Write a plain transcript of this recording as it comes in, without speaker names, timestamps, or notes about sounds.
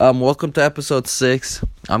Welcome to episode 6.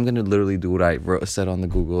 I'm gonna literally do what I said on the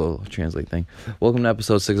Google Translate thing. Welcome to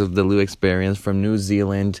episode 6 of the Lou Experience from New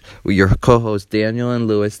Zealand with your co-hosts Daniel and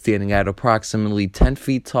Lewis, standing at approximately 10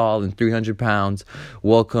 feet tall and 300 pounds.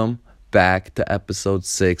 Welcome back to episode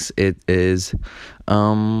 6. It is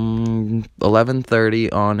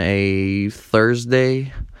 11:30 on a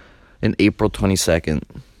Thursday in April 22nd.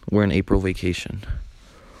 We're in April vacation.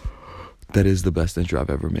 That is the best intro I've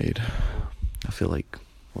ever made. I feel like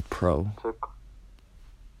we're pro.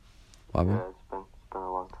 Why? Yeah, it's been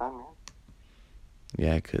a long time, man.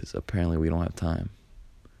 Yeah, because apparently we don't have time.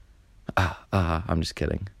 I'm just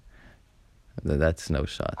kidding. That's no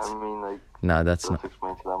shots. I mean, like, Nah, that's let's not.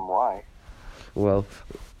 explain to them why. Well,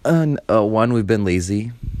 one, we've been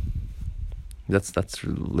lazy. That's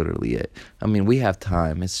literally it. I mean, we have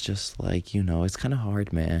time. It's just like, it's kind of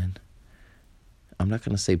hard, man. I'm not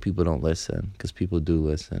going to say people don't listen, because people do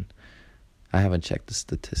listen. I haven't checked the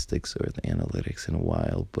statistics or the analytics in a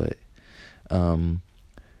while, but,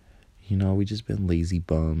 we just been lazy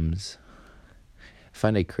bums. I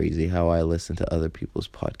find it crazy how I listen to other people's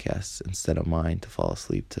podcasts instead of mine to fall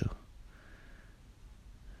asleep to.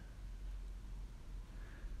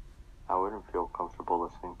 I wouldn't feel comfortable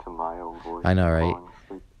listening to my own voice. I know, right? Falling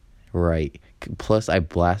asleep. Right. Plus, I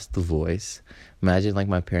blast the voice. Imagine, like,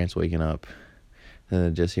 my parents waking up and they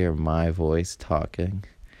just hear my voice talking.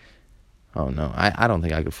 Oh, no. I don't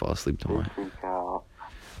think I could fall asleep to They my... freak out.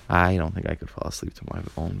 I don't think I could fall asleep to my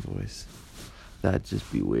own voice. That'd just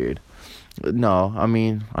be weird. No, I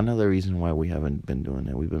mean, another reason why we haven't been doing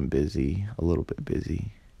it, we've been busy, a little bit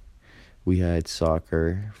busy. We had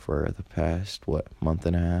soccer for the past, month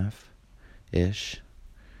and a half-ish?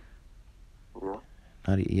 Yeah.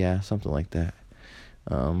 Yeah, something like that.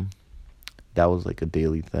 That was like a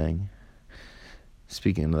daily thing.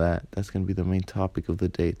 Speaking of that, that's going to be the main topic of the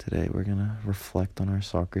day today. We're going to reflect on our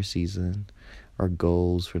soccer season, our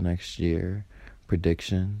goals for next year,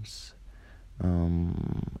 predictions,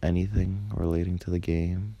 anything relating to the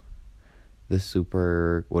game. What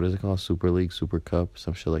is it called? Super League, Super Cup,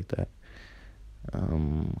 some shit like that.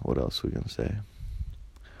 What else are we going to say?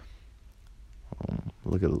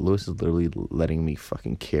 Look at Lewis is literally letting me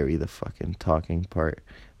fucking carry the fucking talking part.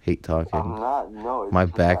 Hate talking. I'm not, no. My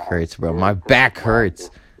back hurts, bro. My back hurts.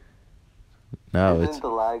 No, Isn't the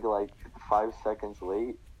lag like 5 seconds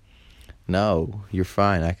late? No, you're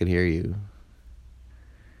fine. I could hear you.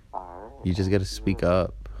 Alright. You just gotta speak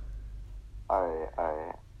up.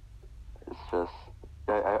 Alright. It's just,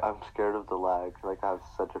 I'm scared of the lag. Like, I have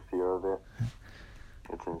such a fear of it.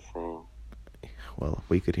 It's insane. Well,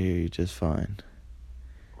 we could hear you just fine.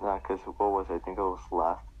 Nah, because what was it? I think it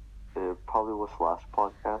probably was last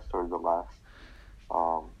podcast or the last,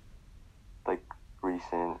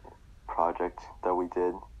 recent project that we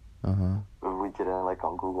did. We did it, like,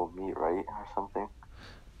 on Google Meet, right? Or something?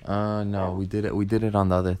 No, we did it on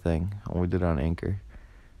the other thing. We did it on Anchor.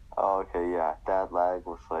 Oh, okay, yeah. That lag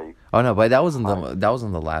was, like... Oh, no, but that wasn't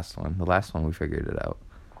the last one. The last one, we figured it out.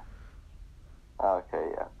 Okay,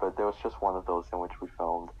 yeah. But there was just one of those in which we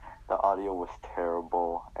filmed. The audio was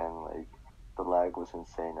terrible, and, like, the lag was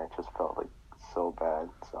insane. I just felt, like, so bad,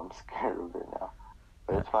 so I'm scared of it now.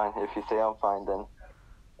 But it's fine. If you say I'm fine, then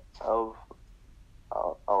I'll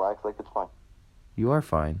act like it's fine. You are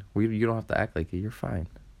fine. You don't have to act like it. You're fine.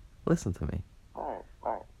 Listen to me. Alright.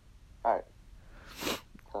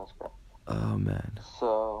 Sounds good. Oh, man.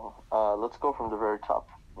 So, let's go from the very top,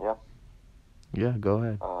 yeah? Yeah, go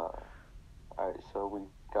ahead. Alright, so we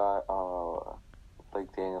got,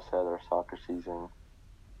 like Daniel said, our soccer season.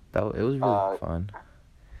 It was really fun.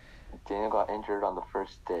 Daniel got injured on the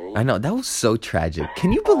first day. I know, that was so tragic.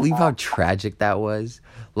 Can you believe how tragic that was?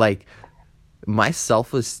 Like, my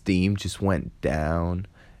self-esteem just went down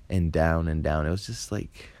and down and down. It was just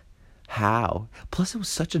like, how? Plus, it was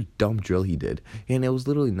such a dumb drill he did. And it was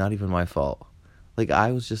literally not even my fault. Like,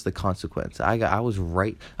 I was just the consequence. I was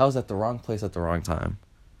at the wrong place at the wrong time.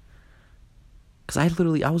 Because I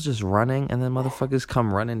was just running, and then motherfuckers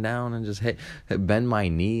come running down and just bend my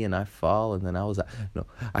knee, and I fall, and then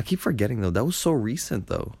I keep forgetting, though. That was so recent,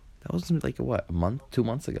 though. That was, like, a month, 2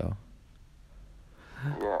 months ago.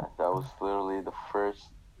 Yeah, that was literally the first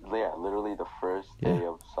day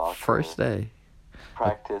of soccer. First day.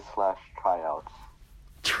 Practice/tryouts.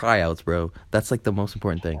 Tryouts, bro. That's, like, the most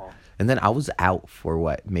important thing. Yeah. And then I was out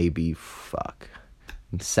for, maybe,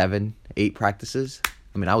 7, 8 practices?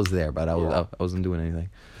 I mean, I was there, but I wasn't doing anything.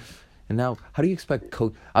 And now, how do you expect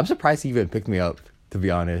coach... I'm surprised he even picked me up, to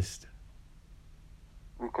be honest.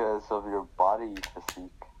 Because of your body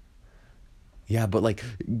physique. Yeah, but, like,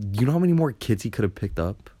 you know how many more kids he could have picked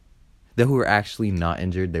up? That who were actually not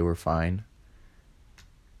injured, they were fine.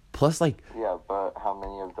 Plus, like, Yeah, but how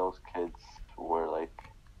many of those kids were like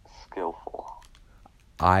skillful?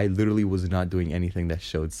 I literally was not doing anything that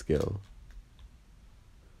showed skill.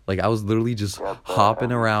 Like, I was literally just Yeah, but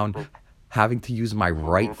hopping around, like, having to use my he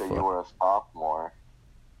right knew that you foot. were a sophomore.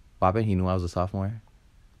 Bobbin, he knew I was a sophomore.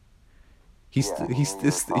 He Yeah, he he knew you were a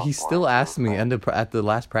he sophomore, still and you asked were me at the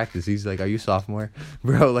last practice. He's like, "Are you sophomore,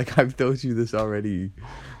 bro?" Like, I've told you this already.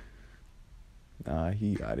 Nah,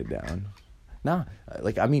 he got it down. Nah,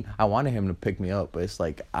 like, I mean, I wanted him to pick me up, but it's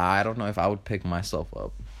like, I don't know if I would pick myself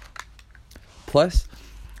up. Plus,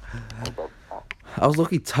 I was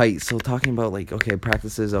looking tight, so talking about, like, okay,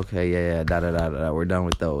 practices, okay, yeah, da, we're done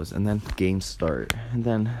with those. And then games start. And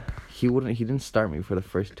then he didn't start me for the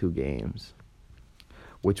first 2 games,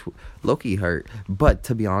 which low-key hurt. But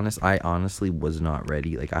to be honest, I honestly was not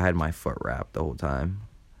ready. Like, I had my foot wrapped the whole time.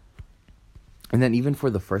 And then even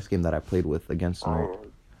for the first game that I played with against North,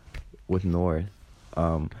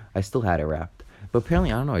 I still had it wrapped. But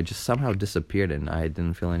apparently, I don't know, it just somehow disappeared and I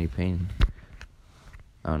didn't feel any pain.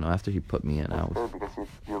 I don't know, after he put me in, I was... Good, because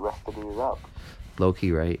you rested it up.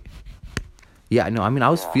 Low-key, right? Yeah, no, I mean, I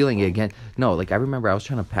was Yeah. feeling it again. No, like, I remember I was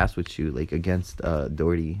trying to pass with you, like, against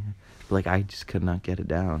Doherty. But, like, I just could not get it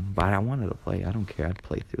down. But I wanted to play. I don't care. I'd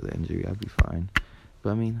play through the injury. I'd be fine. But,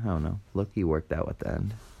 I mean, I don't know. Low-key worked out at the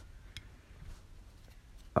end.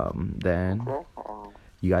 Then Okay, and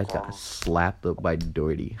you guys got slapped up by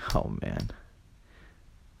Doherty. Oh, man.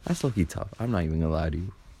 That's low-key tough. I'm not even gonna lie to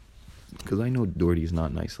you. Because I know Doherty's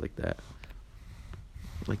not nice like that.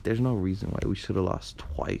 Like, there's no reason why we should have lost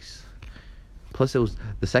twice. Plus,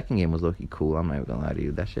 the second game was low-key cool. I'm not even gonna lie to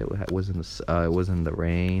you. That shit was in the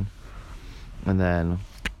rain. And then...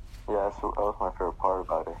 yeah, so that was my favorite part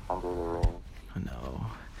about it, Under the Rain. No.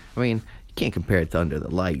 I mean, you can't compare it to Under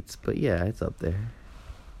the Lights. But, yeah, it's up there.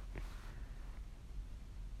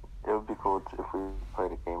 It would be cool if we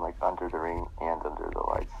played a game like Under the Rain and Under the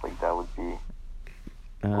Lights. Like, that would be...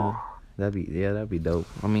 oof. That'd be dope.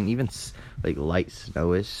 I mean, even like light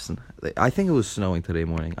snowish. I think it was snowing today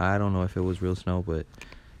morning. I don't know if it was real snow, but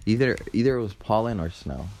either it was pollen or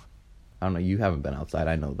snow. I don't know. You haven't been outside.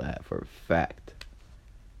 I know that for a fact.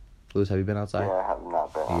 Lewis, have you been outside? Yeah, I have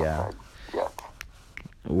not been outside yet.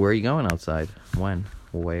 Where are you going outside? When?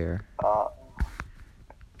 Where?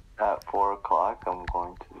 At 4 o'clock, I'm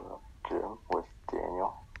going to the gym with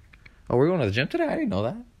Daniel. Oh, we're going to the gym today? I didn't know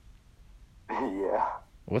that. Yeah.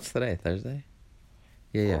 What's today? Thursday?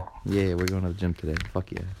 Yeah. We're going to the gym today.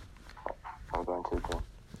 Fuck yeah. I'm going to the gym.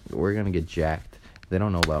 We're going to get jacked. They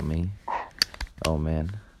don't know about me. Oh,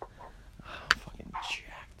 man. I'm fucking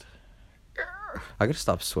jacked. I gotta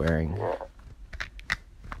stop swearing. Yeah.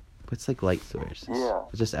 But it's like light swears. Yeah.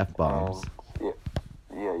 It's just F-bombs.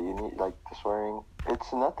 Yeah, you need, like, the swearing.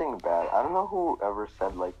 It's nothing bad. I don't know who ever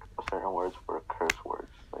said, like, certain words were curse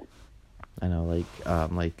words. Like, I know,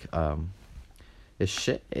 is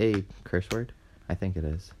shit a curse word? I think it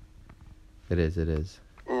is. It is.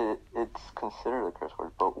 it's considered a curse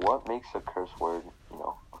word, but what makes a curse word,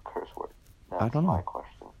 a curse word? That's I don't know. my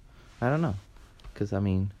question. I don't know. Because, I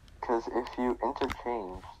mean... Because if you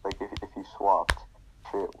interchange, like, if you swapped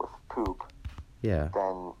shit with poop, Yeah.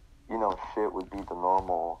 then, shit would be the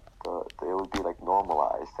normal, it would be, like,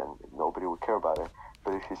 normalized, and nobody would care about it.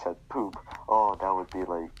 But if you said poop, that would be,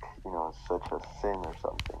 like, such a sin or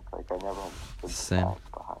something. Like, I never understood the Sin. science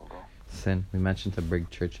behind it. Sin. We mentioned to bring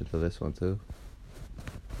church into this one, too.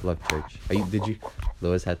 Love church.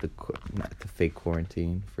 Lois had to fake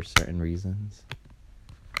quarantine for certain reasons.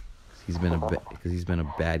 He's been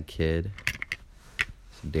a bad kid.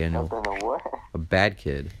 So Daniel... I've been away. A bad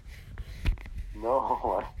kid.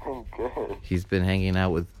 No, I've been good. He's been hanging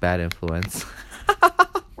out with bad influence.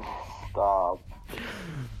 Stop.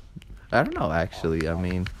 I don't know, actually. I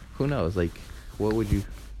mean, who knows? Like, what would you,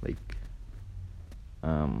 like,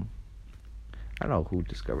 I don't know who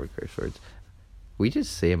discovered curse words. We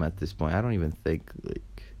just say them at this point. I don't even think,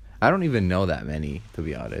 like, I don't even know that many, to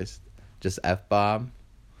be honest. Just F-bomb,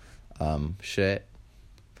 shit,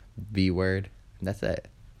 B-word, that's it.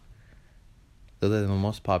 Those are the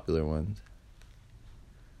most popular ones.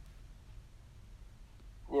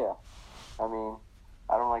 Yeah. I mean,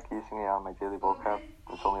 I don't like using it on my daily vocab.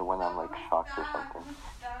 It's only when I'm, like, shocked or something.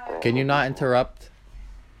 Can you not interrupt?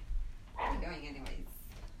 I'm going anyways.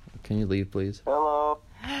 Can you leave, please? Hello.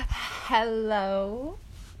 Hello.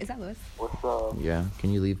 Is that Lewis? What's up? Yeah,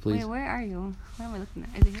 can you leave, please? Wait, where are you? What am I looking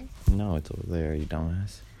at? Is it here? No, it's over there, you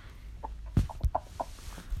dumbass.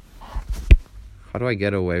 How do I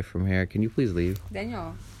get away from here? Can you please leave?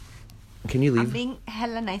 Daniel. Can you I'm leave? being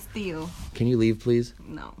hella nice to you. Can you leave, please?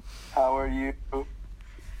 No. How are you?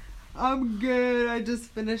 I'm good. I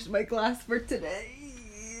just finished my class for today.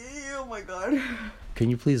 my god. Can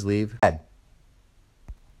you please leave?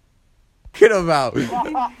 Get him out. What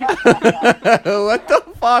the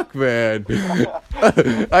fuck, man?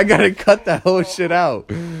 I gotta cut that whole shit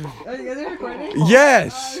out. Are you guys recording?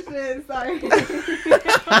 Yes. Oh shit, sorry.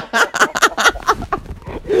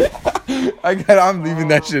 I'm leaving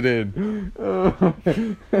that shit in.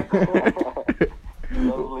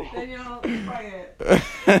 Lovely. Daniel, quiet.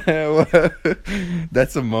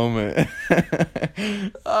 That's a moment.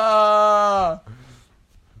 Ah,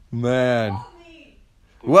 man.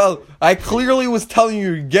 Well, I clearly was telling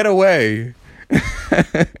you to get away.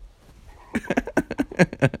 The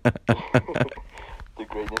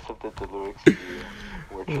greatness of the Deluxe studio.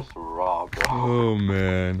 We're just raw, bro. Oh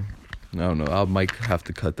man. I don't know. I might have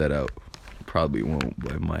to cut that out. Probably won't,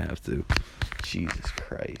 but I might have to. Jesus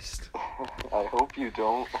Christ. I hope you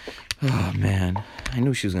don't. Oh man. I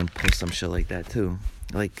knew she was gonna post some shit like that too.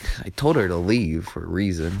 Like, I told her to leave for a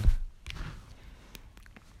reason.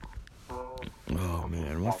 Oh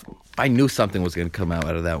man. I knew something was gonna come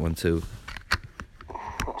out of that one too.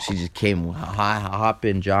 She just came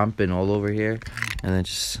hopping, jumping all over here, and then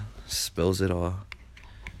just spills it all.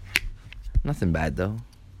 Nothing bad though.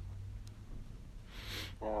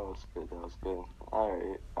 Yeah, that was good. That was good. All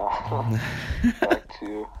right.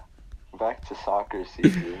 Back to soccer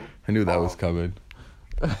season. I knew that was coming.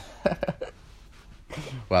 What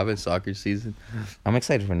happened soccer season? I'm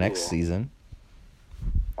excited for next season.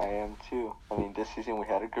 I am too. I mean, this season we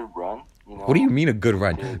had a good run. You know. What do you mean a good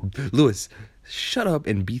run? Lewis, shut up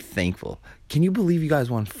and be thankful. Can you believe you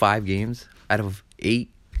guys won 5 games out of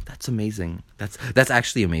 8? That's amazing. That's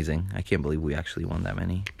actually amazing. I can't believe we actually won that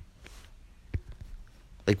many.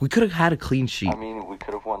 Like, we could have had a clean sheet. I mean, we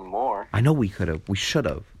could have won more. I know we could have. We should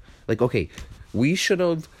have. Like, okay, we should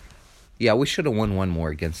have. Yeah, we should have won one more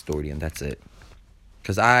against Doherty, and that's it.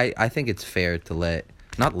 Because I think it's fair to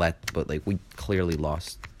but like, we clearly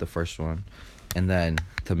lost the first one. And then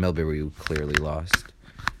to Millbury, we clearly lost.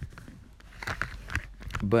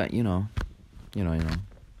 But, you know.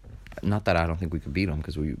 Not that I don't think we could beat them,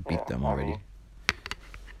 because we beat them already.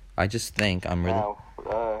 I just think I'm really...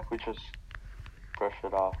 Now, we just brush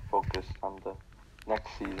it off, focus on the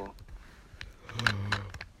next season.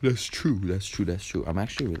 That's true. I'm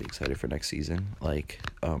actually really excited for next season. Like,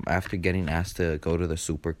 after getting asked to go to the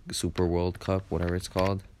Super World Cup, whatever it's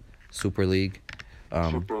called, Super League.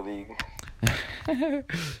 Super League.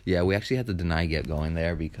 Yeah, we actually had to deny going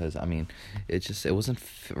there because, I mean, it wasn't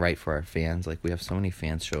right for our fans. Like, we have so many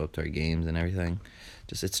fans show up to our games and everything.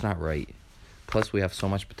 It's not right. Plus, we have so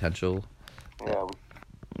much potential. Yeah.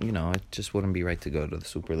 It just wouldn't be right to go to the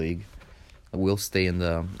Super League. We'll stay in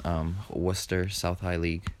the Worcester South High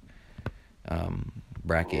League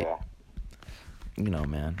bracket. Yeah.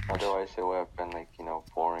 Man. Otherwise, it would have been,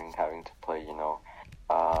 boring having to play,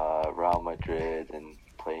 Real Madrid and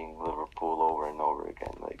playing Liverpool over and over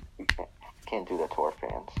again. Like, we can't do that to our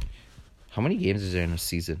fans. How many games is there in a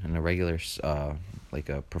season, in a regular, a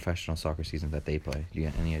professional soccer season that they play? Do you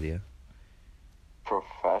have any idea?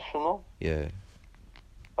 Professional? Yeah.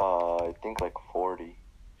 I think 40.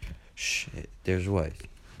 Shit. There's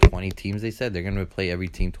 20 teams, they said? They're going to play every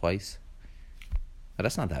team twice? Oh,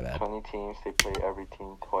 that's not that bad. 20 teams, they play every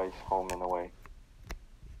team twice, home and away.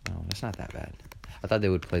 No, that's not that bad. I thought they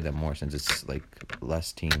would play them more since it's,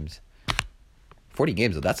 less teams. 40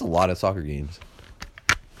 games, though. That's a lot of soccer games.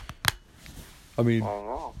 I mean... I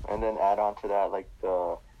know. And then add on to that,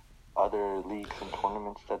 the other leagues and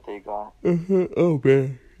tournaments that they got. Oh,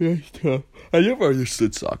 man. That's tough. I never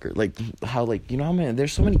understood soccer. Like, how, how many...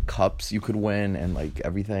 There's so many cups you could win and,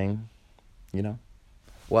 everything.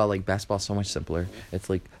 Well, basketball's so much simpler. It's,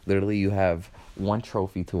 literally you have one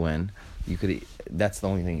trophy to win. That's the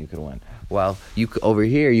only thing you could win. Well, over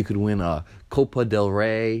here, you could win a Copa del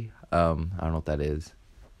Rey. I don't know what that is.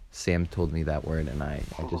 Sam told me that word, and I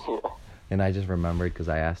just remembered because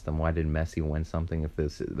I asked him, why did Messi win something if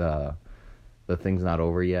the thing's not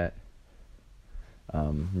over yet?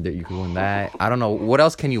 That you could win that. I don't know. What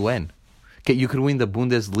else can you win? You could win the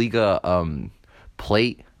Bundesliga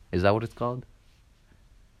plate. Is that what it's called?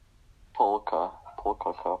 Polka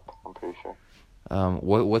Cup, I'm pretty sure.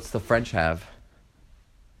 What's the French have?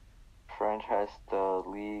 French has the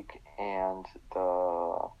League and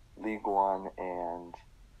the League One and...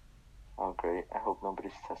 Oh, great. I hope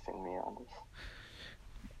nobody's testing me on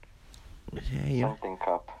this. Yeah. Something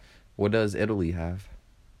Cup. What does Italy have?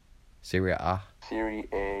 Serie A. Serie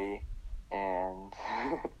A and...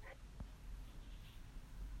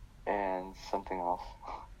 and something else.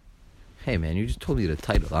 Hey, man, you just told me the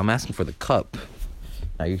title. I'm asking for the cup.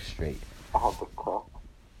 Now you're straight. Oh, the cup.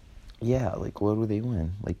 Yeah, like what do they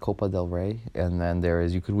win? Like Copa del Rey, and then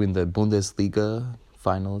you could win the Bundesliga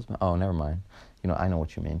finals. Oh, never mind. I know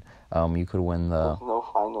what you mean. You could win the. There's no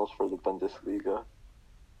finals for the Bundesliga.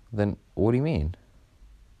 Then what do you mean?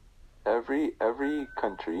 Every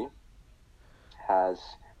country has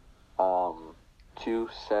two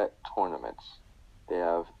set tournaments. They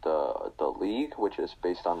have the league, which is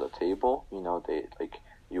based on the table. They like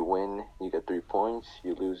you win, you get 3 points.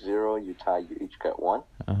 You lose 0, you tie, you each get 1.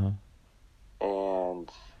 And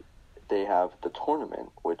they have the tournament,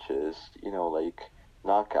 which is like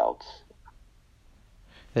knockouts.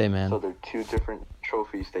 Hey man. So there are 2 different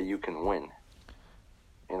trophies that you can win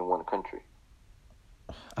in one country.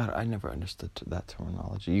 I never understood that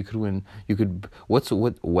terminology. You could win. What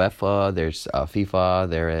UEFA? There's FIFA.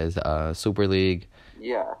 There is Super League.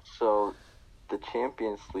 Yeah. So the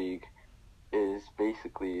Champions League is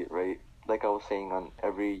basically right. Like I was saying, on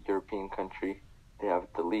every European country, they have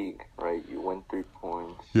the league. Right. You win 3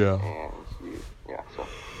 points. Yeah. And So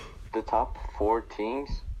the top 4 teams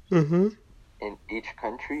in each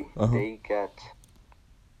country, they get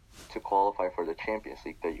to qualify for the Champions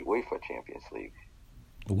League, the UEFA Champions League.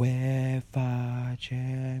 UEFA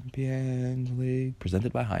Champions League,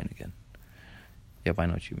 presented by Heineken. Yep, I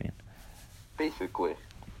know what you mean. Basically,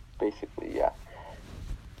 yeah.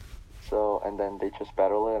 So, and then they just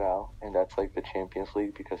battle it out, and that's like the Champions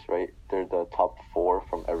League because, right, they're the top 4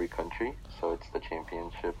 from every country, so it's the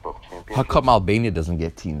championship of championships. How come Albania doesn't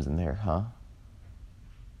get teams in there, huh?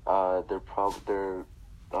 Their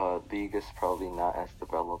league is probably not as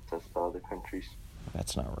developed as the other countries.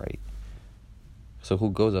 That's not right. So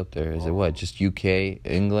who goes up there? Is it what? Just UK,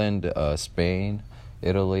 England, Spain,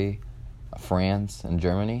 Italy, France, and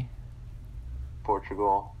Germany?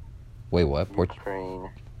 Portugal. Wait, what?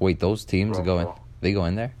 Ukraine. Wait, those teams Russia. They go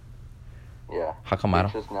in there? Yeah. How come I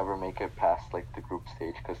don't? They just never make it past like the group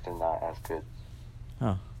stage because they're not as good.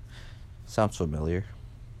 Oh, sounds familiar.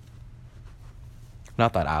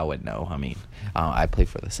 Not that I would know. I mean, I play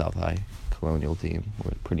for the South High Colonial team.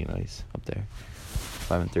 We're pretty nice up there.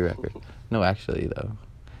 5-3 record. No, actually though.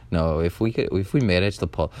 No, if we managed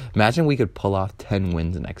to imagine we could pull off 10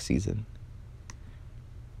 wins next season.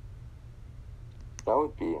 That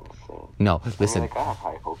would be insane. No, listen. I have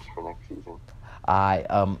high hopes for next season.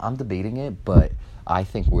 I'm debating it, but I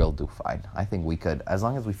think we'll do fine. I think we could, as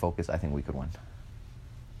long as we focus. I think we could win.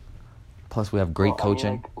 Plus, we have great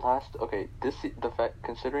coaching.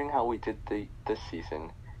 Considering how we did this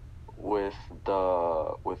season, with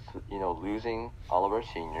losing all of our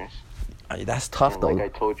seniors. That's tough and though.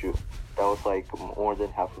 Like I told you, that was like more than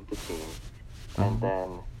half of the team. And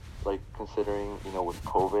then, like considering with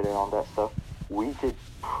COVID and all that stuff, we did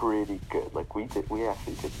pretty good. Like we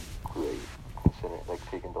actually did great considering like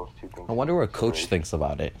taking those 2 things. I wonder what coach thinks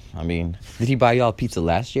about it. I mean, did he buy y'all pizza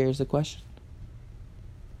last year? Is the question.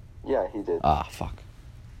 Yeah, he did. Ah, fuck.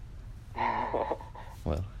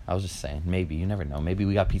 Well, I was just saying. Maybe you never know. Maybe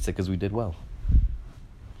we got pizza because we did well.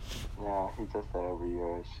 Yeah, he does that every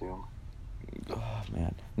year, I assume. Oh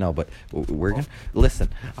man, no, but we're gonna listen.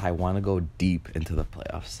 I want to go deep into the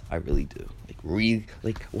playoffs. I really do.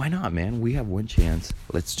 Like, why not, man? We have one chance.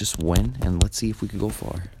 Let's just win and let's see if we can go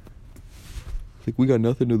far. Like, we got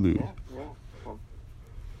nothing to lose. Yeah.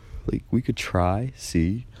 Like, we could try,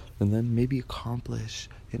 see, and then maybe accomplish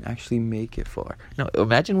and actually make it far. No,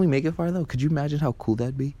 imagine we make it far though. Could you imagine how cool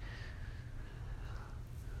that'd be?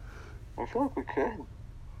 I feel like we could.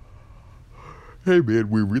 Hey man,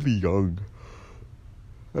 we're really young.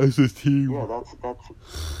 As a team. Yeah, that's.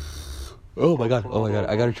 Oh my god.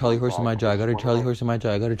 I got a Charlie horse in my jaw.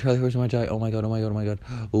 Oh my god.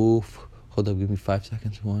 Oof. Hold up, give me 5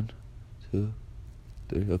 seconds. 1, 2,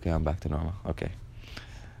 3. Okay, I'm back to normal. Okay.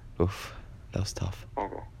 Oof. That was tough.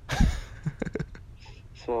 Okay.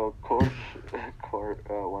 So,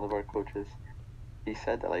 one of our coaches, he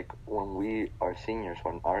said that like when we are seniors,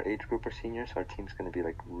 when our age group are seniors, our team's gonna be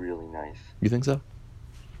like really nice. You think so?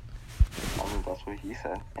 I mean, that's what he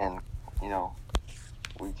said, and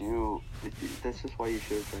we do. This is why you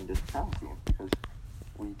should have joined this town team because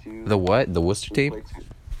we do. The what? The Worcester team?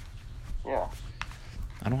 Yeah.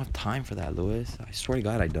 I don't have time for that, Louis. I swear to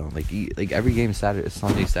God, I don't. Like every game is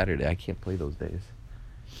Sunday, Saturday. I can't play those days.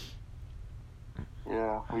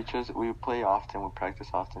 Yeah, we play often, we practice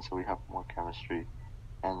often, so we have more chemistry,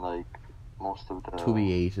 and like most of the. To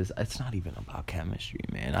be aces, it's not even about chemistry,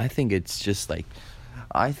 man. I think it's just like,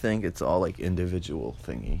 I think it's all like individual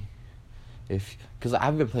thingy. Because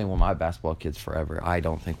I've been playing with my basketball kids forever. I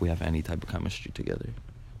don't think we have any type of chemistry together.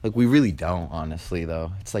 Like we really don't, honestly.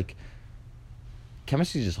 Though it's like,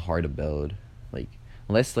 chemistry is just hard to build. Like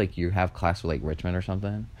unless like you have class with like Richmond or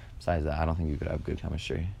something. Besides that, I don't think you could have good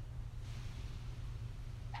chemistry.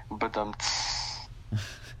 But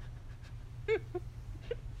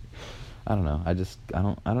I don't know. I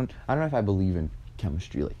don't know if I believe in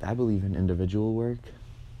chemistry. Like, I believe in individual work.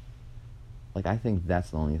 Like, I think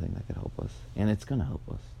that's the only thing that could help us, and it's gonna help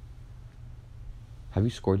us. Have you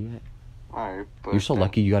scored yet? alright, but You're so then-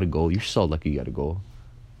 lucky you got a goal. You're so lucky you got a goal.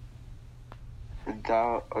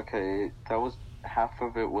 That was half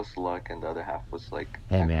of it was luck, and the other half was like.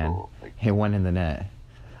 Hey man, actual, like, it went in the net.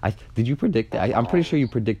 Did you predict it? I'm pretty sure you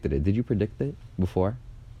predicted it. Did you predict it before?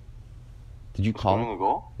 Did you call scoring it? a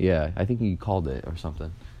goal? Yeah, I think you called it or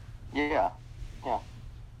something. Yeah.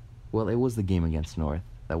 Well, it was the game against North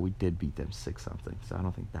that we did beat them 6-something. So I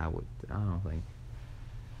don't think that would. I don't think.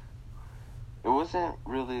 It wasn't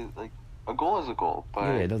really like a goal is a goal, but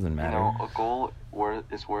Yeah, it doesn't matter. You know, a goal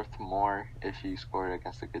is worth more if you score it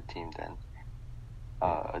against a good team than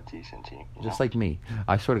a decent team. Just like me.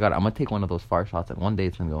 I swear to God, I'm gonna take one of those far shots, and one day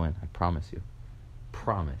it's gonna go in. I promise you.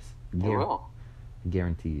 Promise. you will.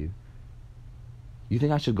 Guarantee you. You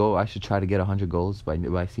think I should go? I should try to get 100 goals by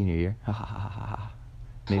senior year.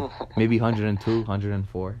 Maybe 102,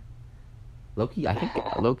 104. Low-key, I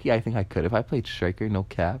think I could if I played striker, no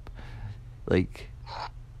cap. Like,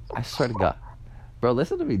 I swear to God, bro.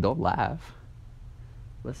 Listen to me. Don't laugh.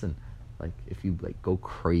 Listen, like if you like go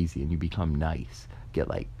crazy and you become nice, get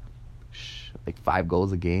like 5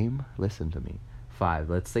 goals a game. Listen to me. 5.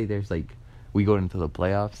 Let's say there's like we go into the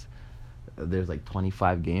playoffs. There's like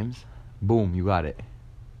 25 games. Boom, you got it.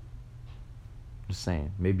 Just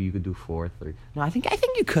saying. Maybe you could do 4, 3. No, I think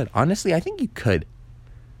you could. Honestly, I think you could.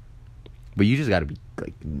 But you just gotta be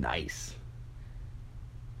like nice.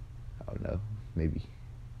 I don't know. Maybe.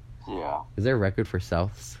 Yeah. Is there a record for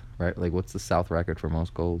Souths? Right? Like, what's the South record for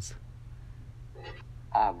most goals?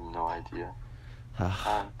 I have no idea.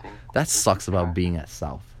 I don't think That sucks about Yeah. being at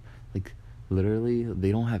South. Like, literally,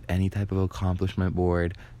 they don't have any type of accomplishment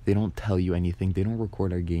board. They don't tell you anything. They don't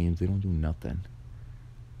record our games. They don't do nothing.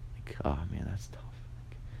 Like, oh man, that's tough.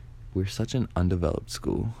 Like, we're such an undeveloped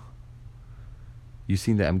school. You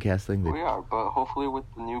seen the MCAS thing? We are, but hopefully with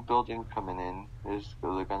the new building coming in, there's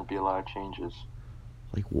going to be a lot of changes.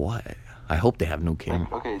 Like, what? I hope they have no camera.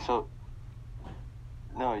 Like, okay, so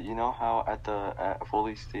no, you know how at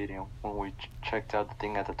Foley Stadium when we checked out the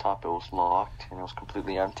thing at the top, it was locked and it was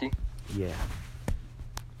completely empty. Yeah.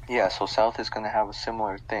 Yeah, so South is gonna have a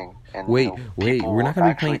similar thing. And Wait, people we're not gonna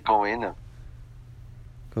will be playing- actually go in.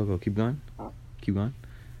 Go. Keep going. Huh? Keep going.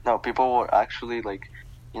 No, people will actually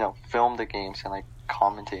film the games and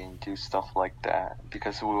commentate and do stuff like that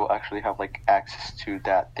because we will actually have access to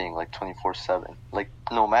that thing 24/7. Like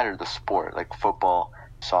no matter the sport, like football,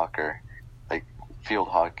 soccer, like field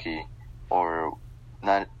hockey, or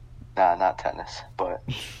not tennis, but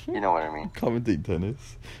you know what I mean. Commentate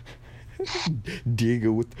tennis.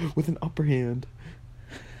 Diego with an upper hand.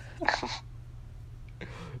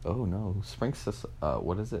 Oh no,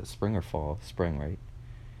 what is it? Spring or fall? Spring, right?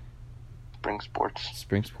 Spring sports.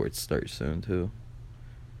 Spring sports start soon too.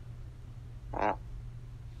 Yeah.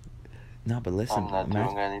 No, but listen, I'm not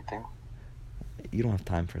doing anything. you don't have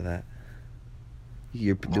time for that.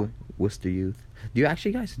 You're doing Worcester Youth. Do you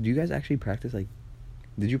guys actually practice?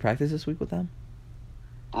 Did you practice this week with them?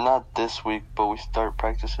 Not this week, but we start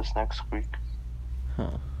practices next week.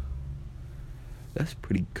 Huh. That's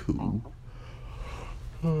pretty cool.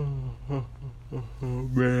 Oh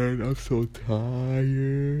man, I'm so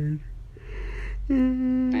tired. But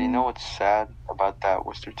you know what's sad about that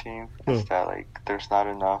Worcester team is that there's not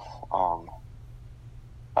enough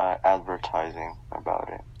advertising about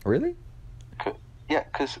it. Really? Yeah,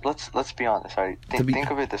 because let's be honest, right? To be-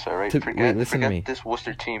 Think of it this way, right? to- wait, listen to me. Forget this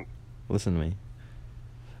Worcester team. Listen to me.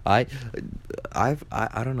 I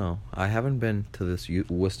don't know. I haven't been to this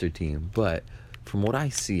Worcester team, but from what I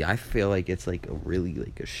see, I feel like it's a really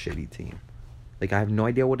a shitty team. I have no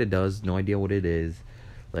idea what it does, no idea what it is.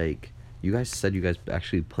 You guys said you guys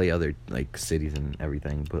actually play other cities and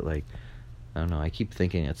everything, but I don't know. I keep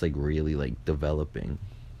thinking it's really developing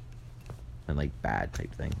and bad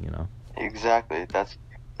type thing, you know? Exactly. That's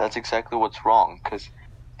exactly what's wrong. Because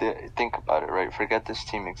think about it, right? Forget this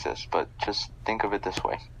team exists, but just think of it this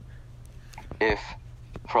way: if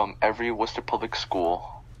from every Worcester public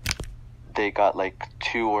school, they got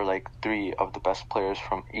 2 or 3 of the best players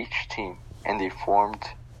from each team, and they formed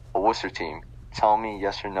a Worcester team, tell me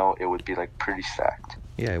yes or no, it would be pretty stacked.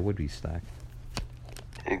 Yeah, it would be stacked.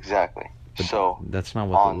 Exactly. But so that's not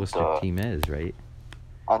what on the Worcester team is, right?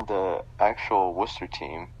 On the actual Worcester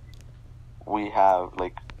team, we have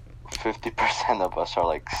 50% of us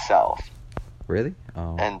are South. Really?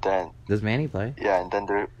 Oh. And then Does Manny play? yeah, and then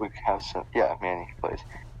we have some Manny plays.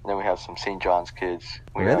 And then we have some St. John's kids.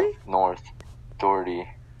 We Really? have North, Doherty,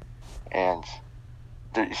 And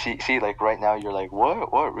see, like right now you're like,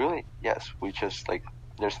 what, really? Yes, we just like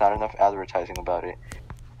there's not enough advertising about it.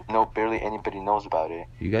 No, barely anybody knows about it.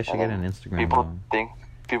 You guys should And get an then Instagram.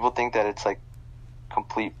 People think that it's like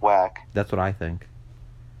complete whack, That's what I think.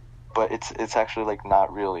 but it's actually like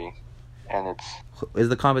not really, and it's Is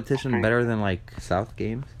the competition Great. better than like South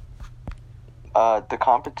games? the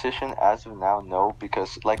competition as of now, no,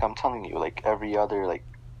 because like I'm telling you, like every other like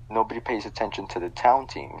nobody pays attention to the town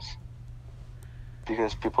teams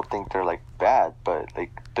because people think they're like bad, but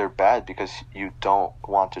like they're bad because you don't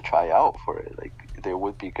want to try out for it. Like they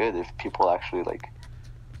would be good if people actually like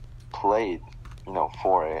played,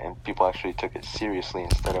 for it, and people actually took it seriously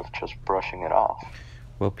instead of just brushing it off.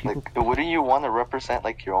 Well, people. Like, wouldn't you want to represent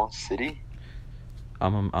like your own city?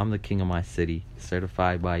 I'm the king of my city,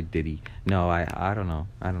 certified by Diddy. No, I don't know.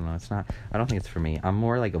 It's not. I don't think it's for me. I'm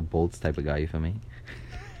more like a Bolts type of guy. You feel me?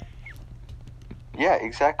 Yeah,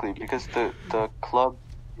 exactly. Because the club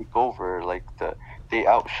take over, like they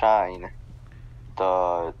outshine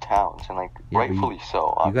the towns, and like Yeah, but rightfully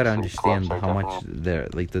so. You gotta Obviously, clubs understand are how much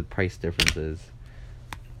definitely- like the price difference is.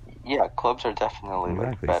 Yeah, clubs are definitely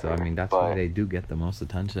like Exactly. better. So I mean, that's but, why they do get the most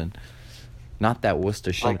attention. Not that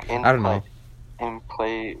Worcester should. like I don't know. in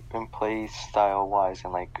play style wise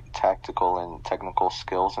and like tactical and technical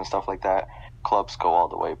skills and stuff like that, clubs go all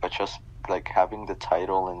the way. But just like having the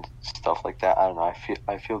title and stuff like that, I don't know.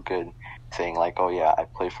 I feel good saying like, oh yeah, I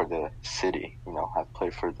play for the city. I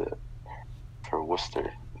play for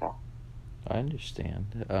Worcester. I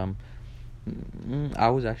understand. I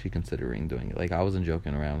was actually considering doing it. Like, I wasn't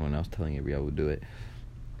joking around when I was telling everybody I would do it.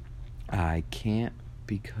 I can't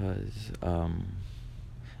because, I don't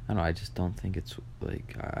know, I just don't think it's,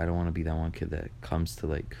 like, I don't want to be that one kid that comes to,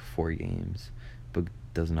 like, 4 games, but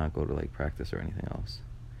does not go to, like, practice or anything else.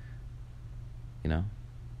 You know?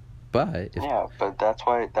 But Yeah, but that's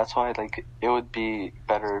why like it would be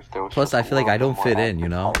better if there was. Plus, I feel like I don't fit in, you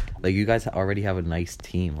know? advertising. Like, you guys already have a nice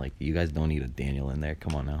team. Like, you guys don't need a Daniel in there.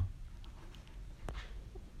 Come on now.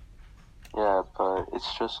 Yeah, but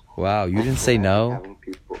it's just. Wow, you didn't say no? Having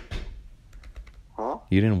people. Huh?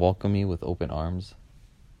 You didn't welcome me with open arms?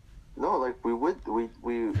 No, like we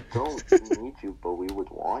don't need you, but we would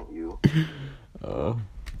want you.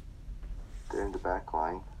 They're in the back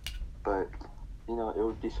line, but it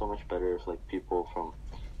would be so much better if like people from,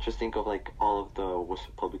 just think of like all of the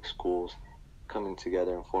Worcester public schools coming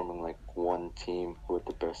together and forming like one team with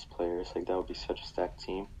the best players. Like that would be such a stacked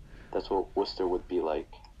team. That's what Worcester would be like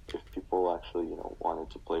if people actually wanted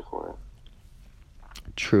to play for it.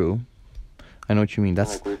 True. I know what you mean.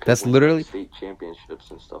 Like, we could That's win literally state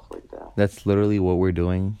championships and stuff like that. that's literally what we're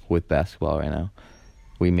doing with basketball right now.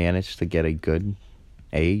 We managed to get a good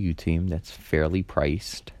AAU team that's fairly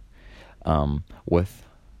priced, with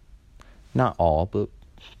not all but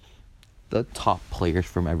the top players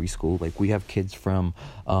from every school. Like we have kids from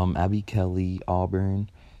Abbey Kelly, Auburn,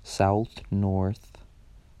 South, North,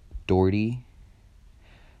 Doherty.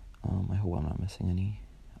 I hope I'm not missing any.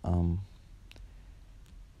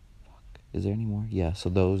 Is there any more? Yeah, so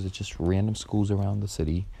those are just random schools around the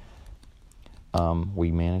city.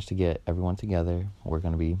 We managed to get everyone together. We're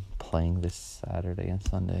going to be playing this Saturday and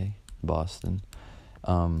Sunday in Boston.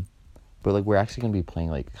 But, like, we're actually going to be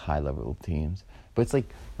playing, like, high-level teams. But it's, like,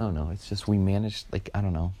 I don't know. It's just we managed, like, I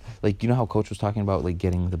don't know. Like, you know how Coach was talking about, like,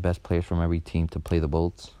 getting the best players from every team to play the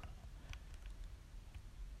Bolts?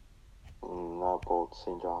 Not Bolts,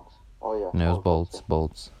 St. John's. Oh, yeah. No, it was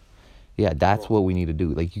Bolts. Yeah, that's what we need to do.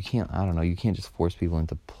 Like, you can't just force people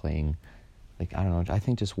into playing. Like, I don't know. I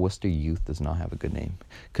think just Worcester Youth does not have a good name.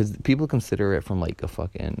 Because people consider it from, like, a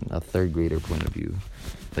third grader point of view.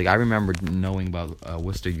 Like, I remember knowing about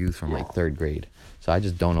Worcester Youth from, like, third grade. So I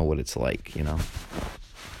just don't know what it's like, you know?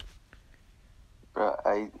 But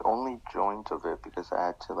I only joined of it because I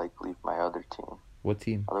had to, like, leave my other team. What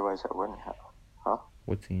team? Otherwise, I wouldn't have. Huh?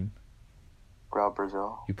 What team? Real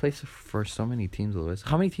Brazil. You play for so many teams, Louis.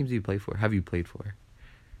 How many teams do you play for? Have you played for?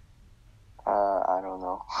 I don't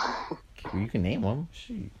know. You can name them.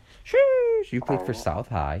 Sheesh. You played for South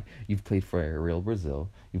High. You've played for Real Brazil.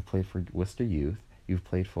 You've played for Worcester Youth. You've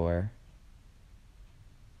played for...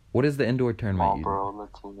 What is the indoor tournament? Marlboro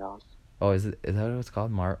Latinos. Oh, is that what it's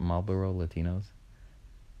called? Marlboro Latinos?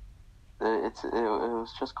 It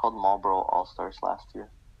was just called Marlboro All-Stars last year.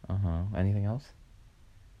 Uh-huh. Anything else?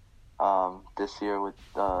 This year with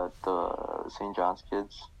the St. John's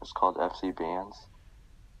kids, it's called FC Bands.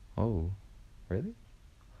 Oh, really?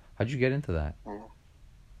 How'd you get into that? Yeah.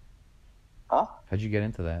 Huh? How'd you get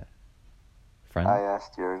into that? Friend? I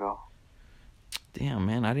asked a year ago. Damn,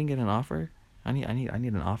 man, I didn't get an offer. I need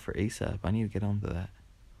an offer ASAP. I need to get onto that.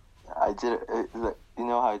 I did. You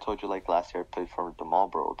know how I told you like last year I played for the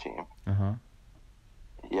Marlboro team. Uh-huh.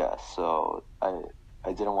 Yeah, so I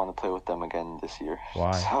didn't want to play with them again this year.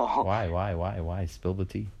 Why? So, Why? Spill the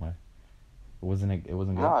tea. Why? It wasn't good?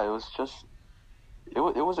 No, it was just it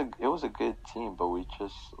was a good team, but we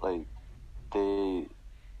just like they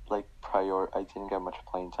like I didn't get much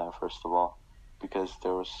playing time first of all, because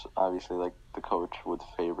there was obviously like the coach would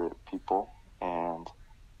favorite people, and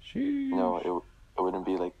Sheesh. it wouldn't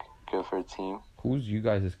be like good for a team. Who's you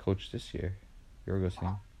guys' coach this year? Yorgos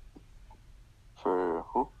team. For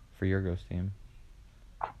who? For Yorgos team.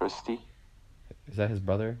 Christie? Is that his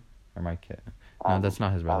brother or my kid? No, that's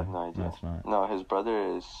not his brother. I have no idea. No, it's not. No, his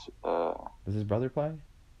brother is. Does his brother play?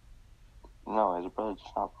 No, his brother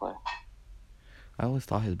does not play. I always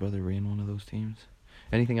thought his brother ran one of those teams.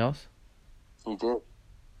 Anything else? He did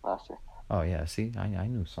last year. Oh yeah, see, I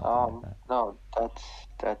knew something like that. No, that's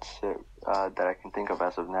it that I can think of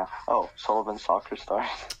as of now. Oh, Sullivan Soccer Stars.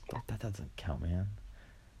 That doesn't count, man.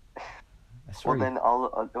 I swear.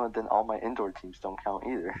 Well, then all my indoor teams don't count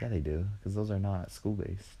either. Yeah, they do, because those are not school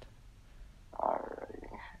based. Alright.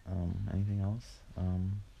 Anything else?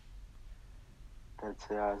 That's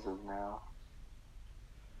it as of now.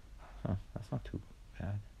 Huh, that's not too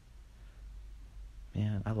bad.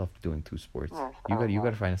 Man, I love doing two sports. Yeah, You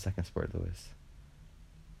gotta find a second sport, Lewis.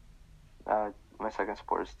 My second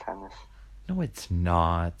sport is tennis. No, it's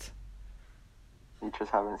not. You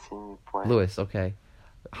just haven't seen me play. Lewis, okay.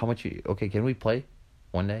 How much okay, can we play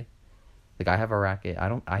one day? Like, I have a racket.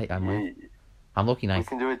 I'm looking nice. We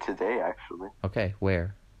can do it today, actually. Okay,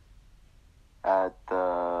 where? At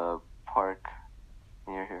the park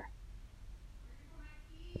near here.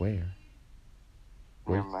 Where?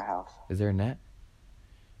 Near my house. Is there a net?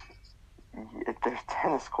 They're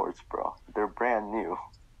tennis courts, bro. They're brand new.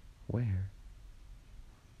 Where?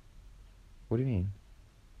 What do you mean?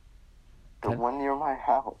 The one near my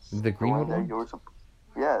house. The Greenwood one?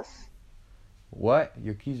 Yes. What?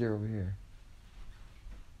 Your keys are over here.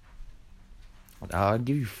 I'll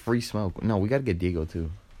give you free smoke. No, we gotta get Diego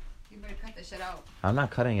too. You better cut this shit out. I'm not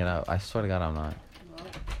cutting it out. I swear to God, I'm not.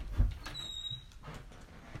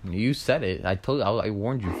 Well, You said it. I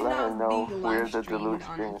warned you. Let her know being we're live the streamed Deluxe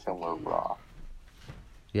on Dreams and we're raw.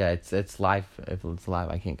 Yeah, it's live. If it's live,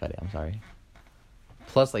 I can't cut it. I'm sorry.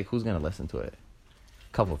 Plus, like, who's gonna listen to it?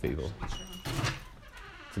 Couple people.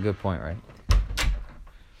 It's a good point, right?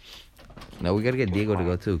 No, we gotta get Diego to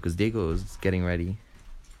go too, because Diego is getting ready.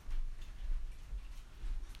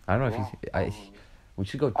 I don't know if he's. We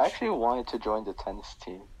should go. I actually wanted to join the tennis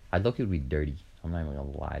team. I thought it would be dirty. I'm not even gonna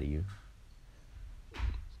lie to you.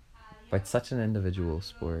 But it's such an individual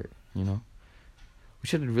sport, you know. We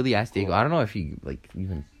should really ask Diego. I don't know if he like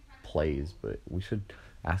even plays, but we should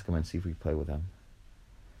ask him and see if we can play with him.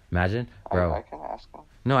 Imagine, bro. I can ask him.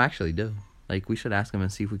 No, actually, do. Like, we should ask him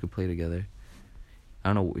and see if we could play together.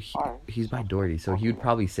 I don't know. He's by Doherty, so he would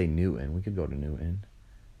probably say Newton. We could go to Newton.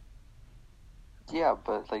 Yeah,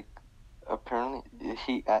 but like, apparently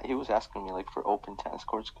he was asking me like for open tennis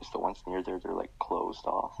courts because the ones near there they're like closed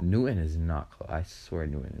off. Newton is not closed. I swear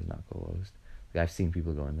Newton is not closed. Like, I've seen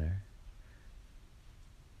people go in there.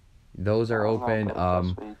 Those are open.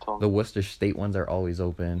 The Worcester State ones are always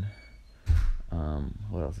open.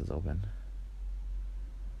 What else is open?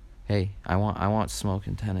 Hey, I want smoke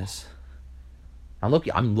and tennis. I'm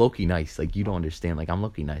low-key nice. Like, you don't understand. Like, I'm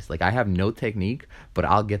low-key nice. Like, I have no technique, but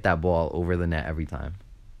I'll get that ball over the net every time.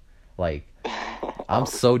 Like, I'm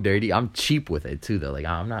so dirty. I'm cheap with it too, though. Like,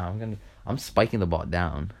 I'm spiking the ball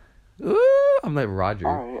down. Ooh, I'm like Roger.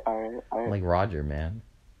 All right. I'm like Roger, man.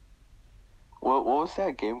 What was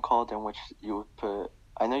that game called in which you would put?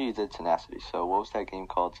 I know you did tenacity. So what was that game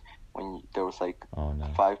called when there was like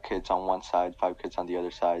 5 kids on one side, 5 kids on the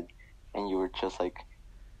other side, and you were just like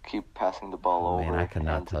keep passing the ball over? Man, I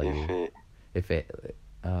cannot tell you.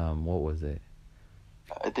 What was it?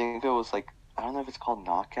 I think it was like, I don't know if it's called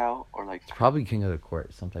knockout or like. It's probably King of the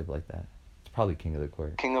Court, some type like that. It's probably King of the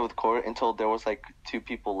Court. King of the Court until there was like 2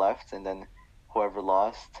 people left, and then whoever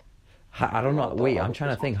lost. I don't know. Wait, I'm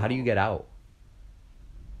trying to think. How do you get out?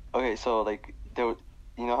 Okay, so like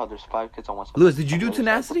you know how there's 5 kids on one side. Lewis, did you do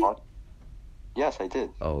tenacity? Yes, I did.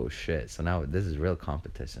 Oh shit! So now this is real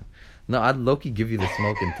competition. No, I'd low-key give you the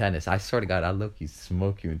smoke in tennis. I swear to God, I'd low-key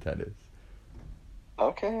smoke you in tennis.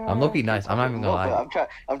 Okay. I'm low-key nice. I'm not even gonna lie.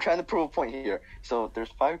 I'm trying to prove a point here. So there's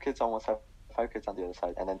 5 kids on one side, 5 kids on the other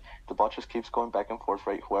side, and then the ball just keeps going back and forth,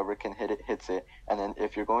 right? Whoever can hit it hits it, and then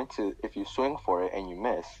if you swing for it and you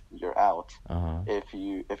miss, you're out.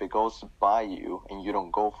 If it goes by you and you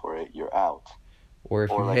don't go for it, you're out. Or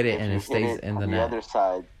if you hit it and it stays in the net. The other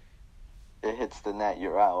side, it hits the net,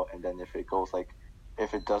 you're out, and then if it goes like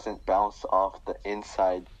if it doesn't bounce off the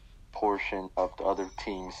inside portion of the other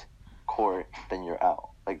team's court, then you're out.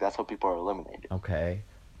 Like, that's how people are eliminated. Okay.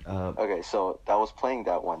 Okay, so I was playing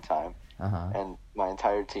that one time, and my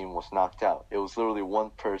entire team was knocked out. It was literally one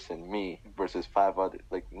person, me, versus 5 other,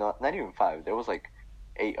 like, not even 5. There was, like,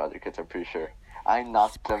 8 other kids, I'm pretty sure. I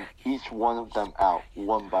knocked them, each one of them out,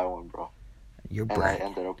 one by one, bro. You're And brave. I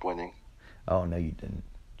ended up winning. Oh, no, you didn't.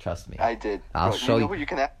 Trust me. I did. I'll Bro, show you. you. Know who you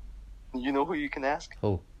can ask? You know who you can ask?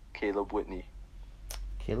 Who? Caleb Whitney.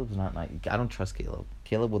 Caleb's not nice. I don't trust Caleb.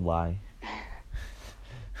 Caleb would lie.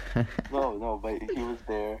 No, but he was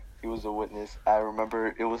there. He was a witness. I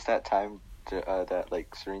remember it was that time that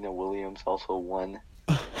like Serena Williams also won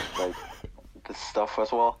like the stuff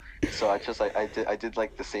as well. So I just like I did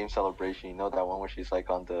like the same celebration. You know that one where she's like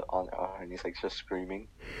on and he's like just screaming.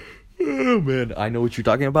 Oh man, I know what you're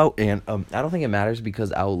talking about, and I don't think it matters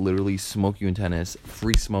because I'll literally smoke you in tennis,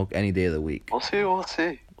 free smoke any day of the week. We'll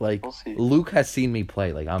see. Like We'll see. Luke has seen me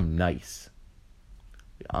play. Like I'm nice.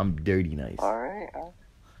 I'm dirty nice. All right.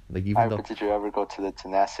 Like even though But did you ever go to the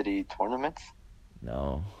Tenacity tournaments?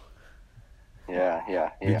 no. Yeah.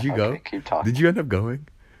 Did you Okay, go? Keep talking. Did you end up going?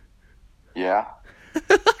 Yeah.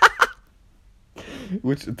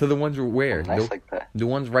 Which to the ones where? Nice like that. The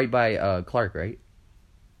ones right by Clark, right?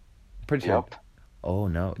 Pretty sure. Yep. Oh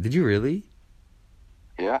no! Did you really?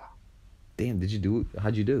 Yeah. Damn! Did you do?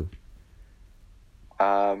 How'd you do?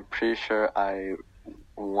 Pretty sure I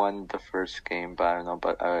won the first game, but I don't know.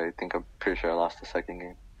 But I'm pretty sure I lost the second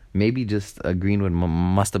game. Maybe just Greenwood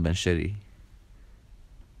must have been shitty.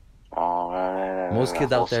 Oh, Most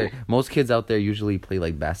kids we'll out there, see. most kids out there usually play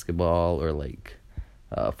like basketball or like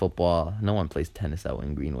football. No one plays tennis out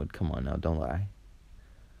in Greenwood. Come on now, don't lie.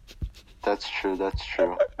 That's true.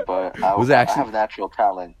 But I have natural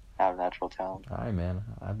talent. All right, man.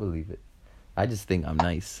 I believe it. I just think I'm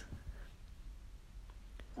nice.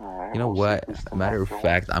 All right, You know we'll what? see who's the Matter of master one.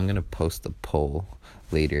 fact, I'm gonna post a poll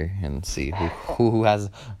later and see who has.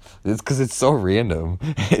 It's because it's so random.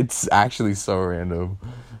 It's actually so random.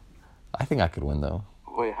 I think I could win though.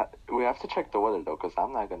 Wait, we have to check the weather though, because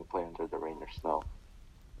I'm not gonna play under the rain or snow.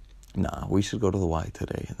 Nah, we should go to the Y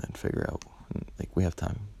today and then figure out. Like we have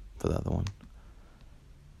time for the other one.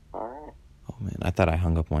 All right. Oh man, I thought I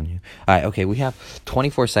hung up on you. All right, okay, we have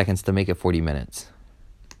 24 seconds to make it 40 minutes.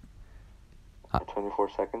 24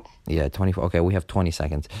 seconds. Yeah, 24. Okay, we have 20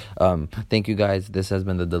 seconds. Thank you guys. This has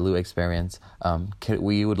been the Delu Experience.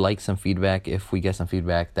 We would like some feedback. If we get some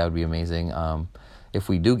feedback, that would be amazing. If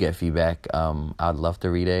we do get feedback, I'd love to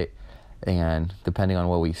read it. And depending on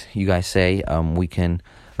what you guys say, we can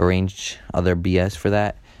arrange other BS for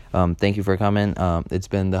that. Thank you for coming. It's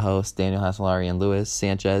been the host, Daniel Haslari and Luis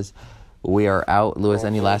Sanchez. We are out. Luis,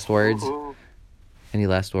 any last words? Woo-hoo. Any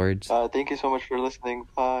last words? Thank you so much for listening.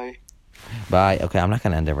 Bye. Bye. Okay, I'm not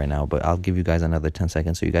going to end it right now, but I'll give you guys another 10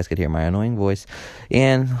 seconds so you guys could hear my annoying voice.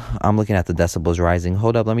 And I'm looking at the decibels rising.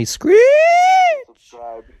 Hold up, let me scream.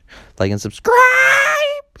 Subscribe. Like and subscribe.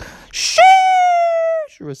 Sheesh.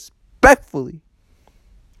 Respectfully.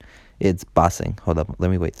 It's bossing. Hold up,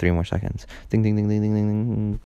 let me wait 3 more seconds. Ding, ding, ding, ding, ding, ding, ding.